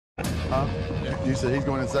Huh? Yeah. You said he's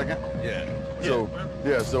going in second? Yeah. So,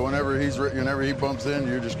 so whenever he bumps in,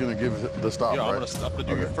 you're just going to give the stop, yeah, right? I'm going to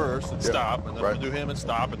do you first and stop, and then I'm going to do him and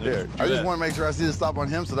stop, and then I just want to make sure I see the stop on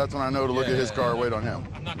him, so that's when I know to look at his car, wait on him.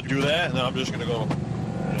 I'm not going to do that, and then I'm just going to go,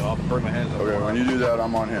 I'll bring my hands up. Okay, when you do that,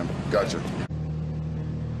 I'm on him. Gotcha.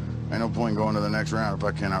 Ain't no point going to the next round if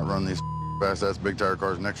I can't outrun these fast-ass big tire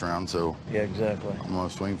cars next round, so... Yeah, exactly. I'm going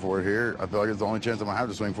to swing for it here. I feel like it's the only chance I'm going to have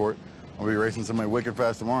to swing for it. I'll be racing somebody wicked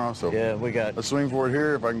fast tomorrow, so... Yeah, we got... Let's swing for it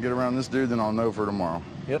here. If I can get around this dude, then I'll know for tomorrow.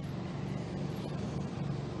 Yep.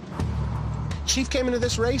 Chief came into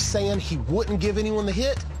this race saying he wouldn't give anyone the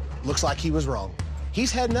hit. Looks like he was wrong.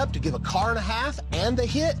 He's heading up to give a car and a half and the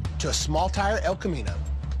hit to a small tire El Camino.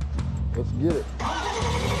 Let's get it.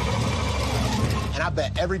 And I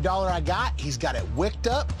bet every dollar I got, he's got it wicked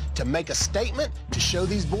up to make a statement to show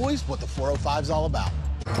these boys what the 405's all about.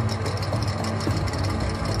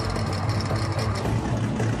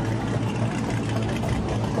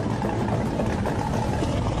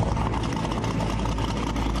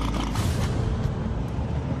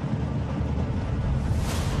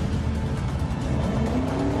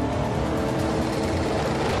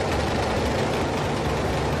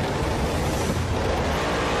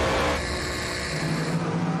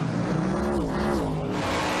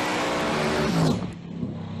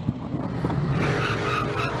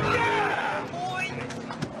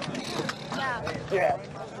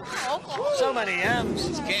 So many M's.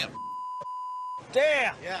 It's camp.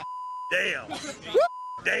 Damn. Yeah. Damn.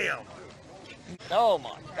 Damn. Oh,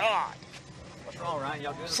 my God. What's wrong, Ryan?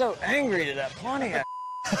 Y'all good? So angry to that Pontiac.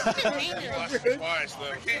 Twice,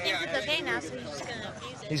 though. He thinks it's okay now, so he's just gonna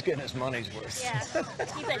abuse it. He's getting his money's worth. Yeah.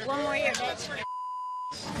 He's like, one more year, bitch.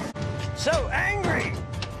 So angry.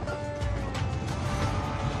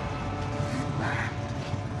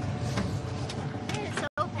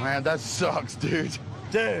 Man, that sucks, dude.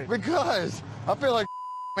 Dude. Because I feel like,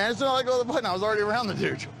 man, as soon as I go to the button, I was already around the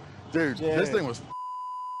dude. Dude, this thing was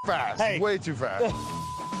fast. Hey. Way too fast.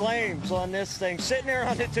 Flames on this thing. Sitting there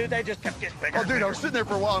on it, too, they just kept getting bigger. Oh, dude, I was sitting there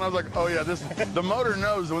for a while, and I was like, oh, yeah, the motor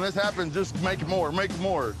knows when this happens, just make more, make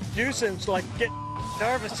more. Houston's like getting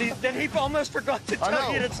nervous. Then he almost forgot to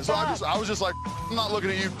tell you to stop. So I was just like, I'm not looking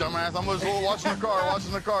at you, dumbass. I'm just watching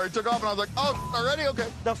the car, He took off, and I was like, oh, already? Okay.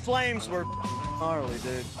 The flames were gnarly,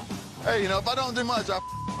 dude. Hey, you know, if I don't do much,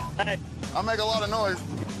 I'll make a lot of noise.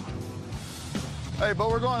 Hey, but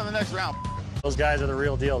we're going to the next round. Those guys are the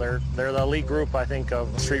real deal. They're the elite group, I think,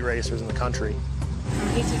 of street racers in the country.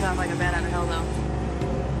 He took off like a bat out of hell, though.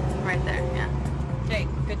 Right there, yeah. Jake,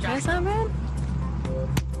 good job. That's not bad.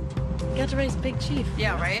 Got to race Big Chief.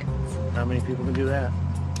 Yeah, right? How many people can do that?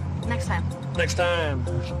 Next time. Next time.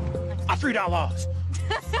 I freed Outlaws.